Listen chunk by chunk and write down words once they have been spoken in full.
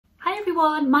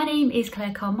everyone, my name is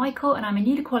Claire Carmichael and I'm a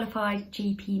newly qualified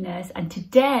GP nurse, and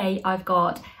today I've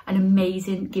got an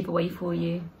amazing giveaway for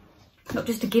you. Not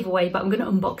just a giveaway, but I'm going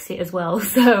to unbox it as well.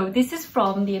 So this is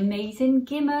from the amazing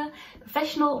Gimmer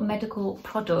Professional Medical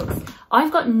Products.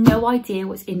 I've got no idea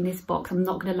what's in this box, I'm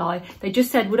not going to lie. They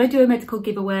just said, would I do a medical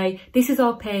giveaway? This is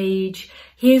our page,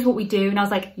 here's what we do. And I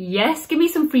was like, yes, give me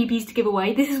some freebies to give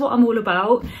away. This is what I'm all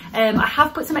about. I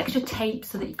have put some extra tape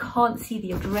so that you can't see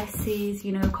the addresses,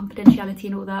 you know, confidentiality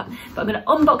and all that. But I'm going to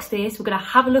unbox this, we're going to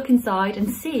have a look inside and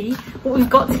see what we've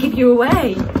got to give you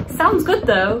away. Sounds good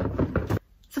though.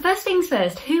 So first things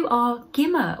first, who are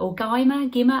Gimmer or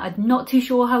Gimmer? I'm not too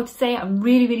sure how to say it. I'm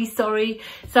really sorry.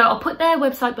 So I'll put their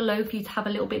website below for you to have a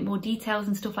little bit more details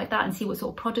and stuff like that and see what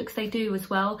sort of products they do as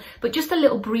well. But just a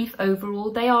little brief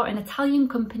overall, they are an Italian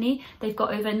company. They've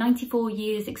got over 94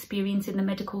 years experience in the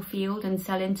medical field and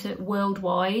selling to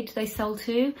worldwide they sell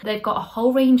to. They've got a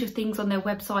whole range of things on their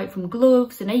website, from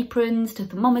gloves and aprons to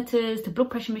thermometers to blood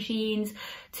pressure machines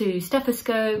to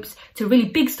stethoscopes to really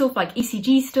big stuff like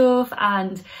ECG stuff,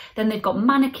 and then they've got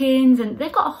mannequins and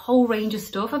they've got a whole range of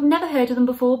stuff. I've never heard of them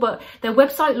before, but their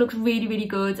website looks really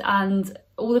good and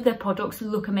all of their products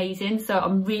look amazing. So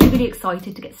I'm really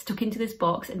excited to get stuck into this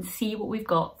box and see what we've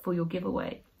got for your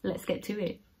giveaway. Let's get to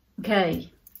it.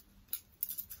 Okay,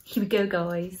 here we go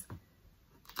guys.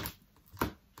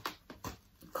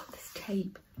 Got this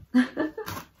tape.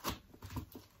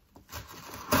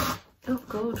 Oh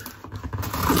god.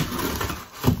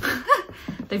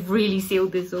 They've really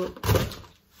sealed this up.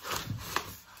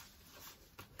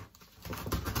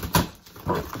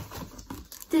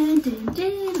 Dun, dun,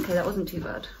 dun. Okay, that wasn't too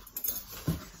bad.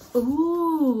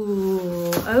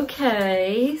 Ooh,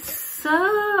 okay. So,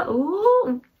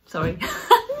 ooh, sorry.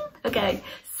 Okay,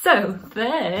 so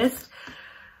first,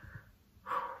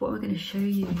 what am I going to show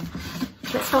you?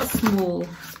 Let's start small.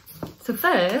 So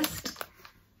first,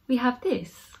 we have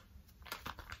this,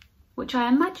 which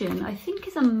I think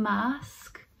is a mask.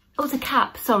 Oh, it's a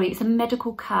cap, sorry, it's a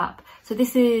medical cap. So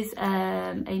this is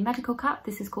a medical cap.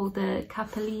 This is called the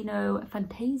Capellino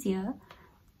Fantasia.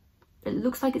 It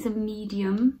looks like it's a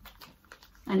medium,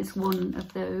 and it's one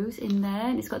of those in there.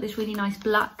 And it's got this really nice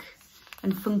black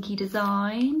and funky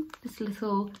design, this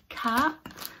little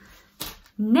cap.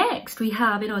 Next, we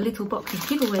have in our little box of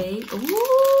giveaway,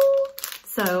 ooh,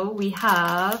 so we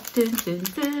have, dun, dun,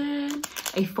 dun,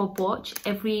 a fob watch,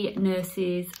 every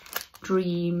nurse's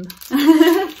dream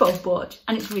fob watch,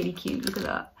 and it's really cute, look at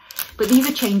that. But these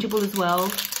are changeable as well,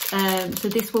 so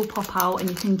this will pop out and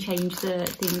you can change the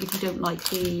thing if you don't like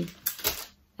the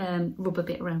rubber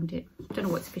bit around it. Don't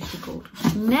know what it's officially called.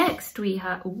 Next we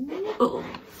have ooh,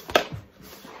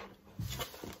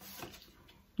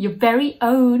 your very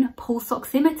own pulse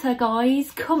oximeter,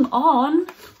 guys, come on.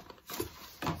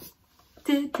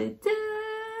 Da, da,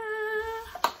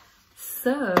 da.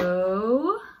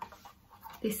 So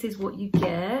this is what you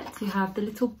get. You have the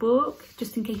little book,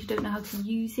 just in case you don't know how to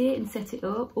use it and set it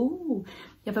up. Oh,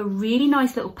 you have a really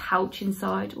nice little pouch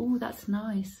inside. Oh, that's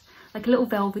nice. Like a little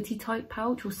velvety type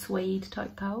pouch or suede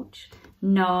type pouch.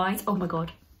 Nice. Oh my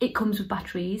God, it comes with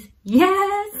batteries.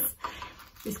 Yes.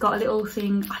 It's got a little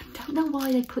thing. I don't know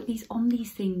why they put these on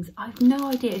these things. I have no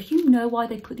idea. If you know why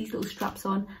they put these little straps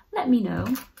on, let me know.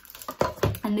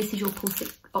 And this is your pulse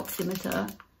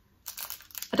oximeter.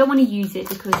 I don't want to use it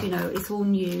because, you know, it's all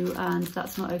new and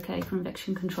that's not okay for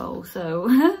infection control. So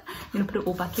I'm going to put it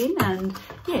all back in, and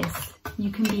yes,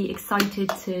 you can be excited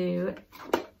to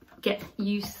get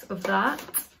use of that.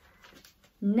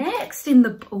 Next in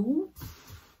the, oh,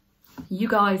 you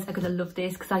guys are going to love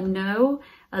this because I know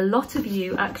a lot of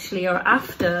you actually are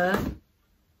after,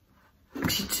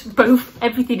 both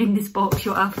everything in this box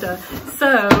you're after.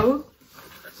 So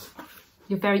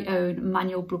your very own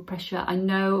manual blood pressure. I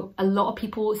know a lot of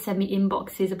people send me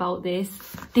inboxes about this.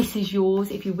 This is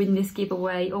yours if you win this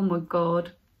giveaway. Oh my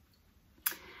God.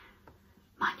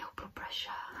 Manual blood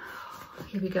pressure.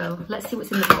 Here we go. Let's see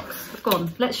what's in the box. Go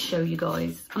on, let's show you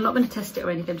guys. I'm not going to test it or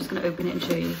anything. I'm just going to open it and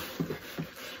show you.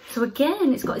 So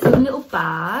again, it's got its own little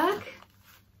bag,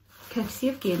 courtesy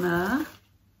of Gimmer.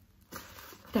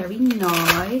 Very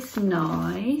nice.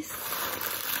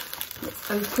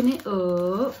 Let's open it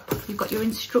up. You've got your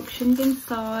instructions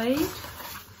inside,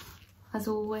 as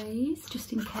always,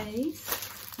 just in case.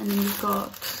 And then you've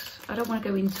got, I don't want to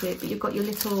go into it, but you've got your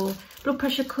little blood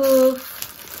pressure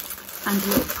cuff and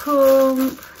your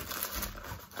pump.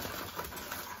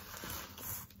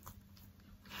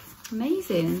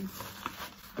 Amazing.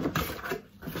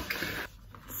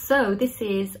 So this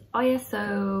is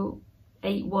ISO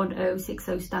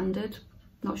 81060 standard.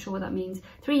 Not sure what that means.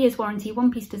 3 years warranty,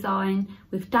 one-piece design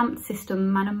with damp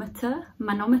system manometer,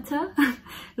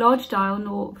 large dial,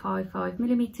 0.55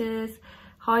 millimeters,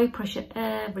 high pressure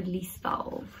air release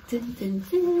valve, dun, dun,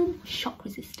 dun. Shock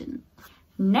resistant.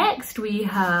 Next we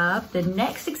have the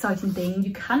next exciting thing.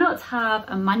 You cannot have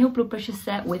a manual blood pressure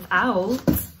set without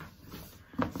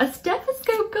a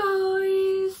stethoscope,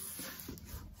 guys.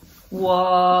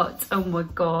 What? Oh my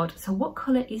god. So what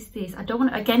colour is this? I don't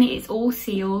want to, again, it's all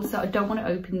sealed, so I don't want to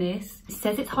open this. It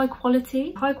says it's high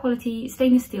quality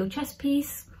stainless steel chest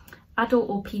piece, adult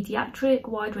or pediatric,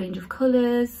 wide range of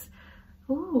colours.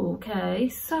 Oh, okay.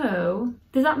 So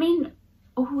does that mean,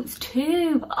 oh, it's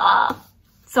two? Ah,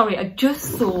 sorry, I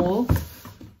just saw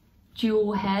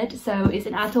dual head, so it's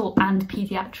an adult and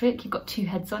pediatric. You've got 2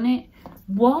 heads on it.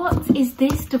 What is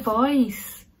this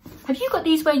device? Have you got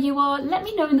these where you are? Let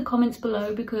me know in the comments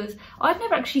below, because I've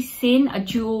never actually seen a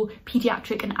dual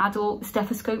pediatric and adult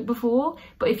stethoscope before.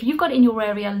 But if you've got it in your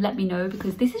area, let me know,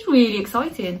 because this is really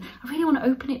exciting. I really want to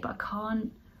open it, but I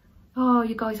can't. Oh,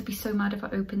 you guys would be so mad if I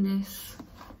open this.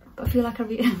 But I feel like I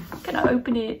really... Can I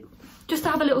open it? Just to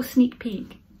have a little sneak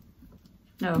peek.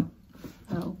 No,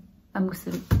 I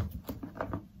mustn't.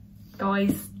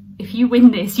 Guys, if you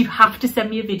win this, you have to send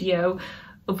me a video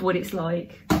of what it's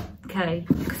like. Okay,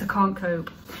 because I can't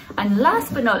cope. And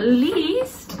last but not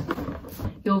least,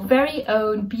 your very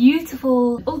own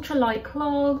beautiful ultralight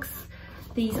clogs.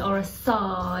 These are a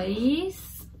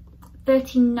size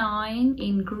 39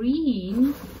 in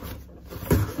green.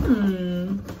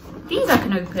 These I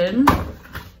can open.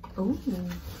 Oh,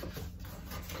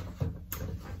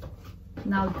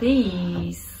 now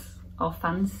these are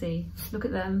fancy. Look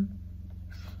at them.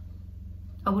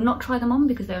 I will not try them on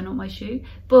because they are not my shoe,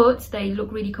 but they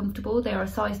look really comfortable. They are a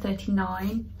size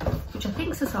 39, which I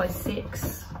think is a size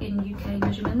 6 in UK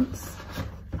measurements.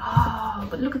 Oh,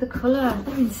 but look at the colour,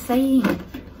 they're insane.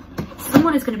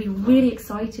 Someone is going to be really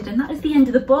excited, and that is the end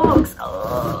of the box.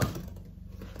 Oh,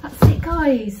 that's it,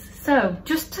 guys. So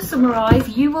just to summarise,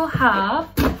 you will have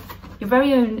your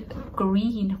very own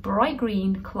green, bright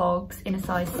green clogs in a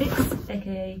size 6,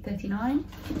 aka 39.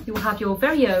 You will have your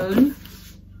very own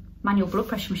manual blood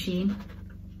pressure machine.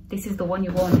 This is the one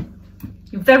you want.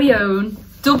 Your very own,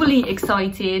 doubly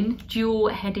exciting,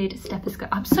 dual-headed stethoscope.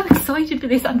 I'm so excited for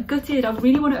this. I'm gutted. I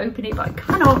really want to open it, but I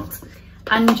cannot.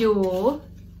 And your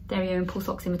very own pulse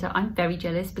oximeter. I'm very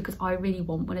jealous because I really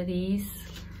want one of these.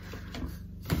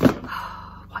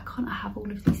 Why can't I have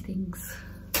all of these things?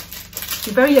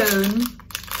 Your very own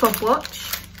fob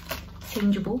watch,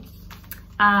 changeable,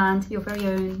 and your very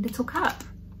own little cap.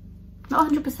 Not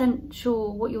 100%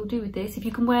 sure what you'll do with this. If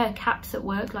you can wear caps at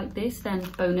work like this, then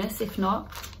bonus. If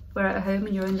not, wear it at home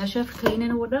in your own leisure for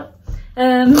cleaning or whatnot.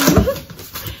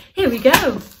 Here we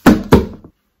go.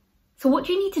 So what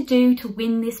do you need to do to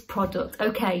win this product?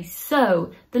 Okay,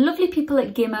 so the lovely people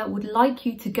at Gimmer would like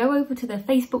you to go over to their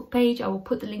Facebook page. I will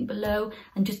put the link below,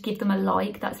 and just give them a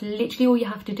like. That's literally all you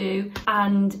have to do,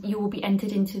 and you will be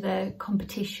entered into the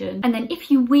competition. And then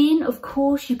if you win, of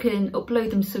course, you can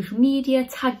upload them to social media,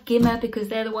 tag Gimmer, because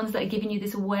they're the ones that are giving you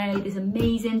this away, this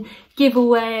amazing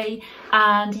giveaway.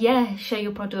 And yeah, share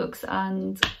your products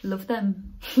and love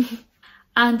them.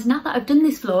 And now that I've done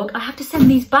this vlog, I have to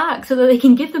send these back so that they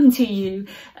can give them to you.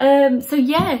 So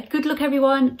yeah, good luck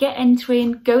everyone. Get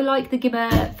entering, go like the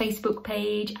Gimmer Facebook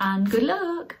page, and good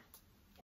luck.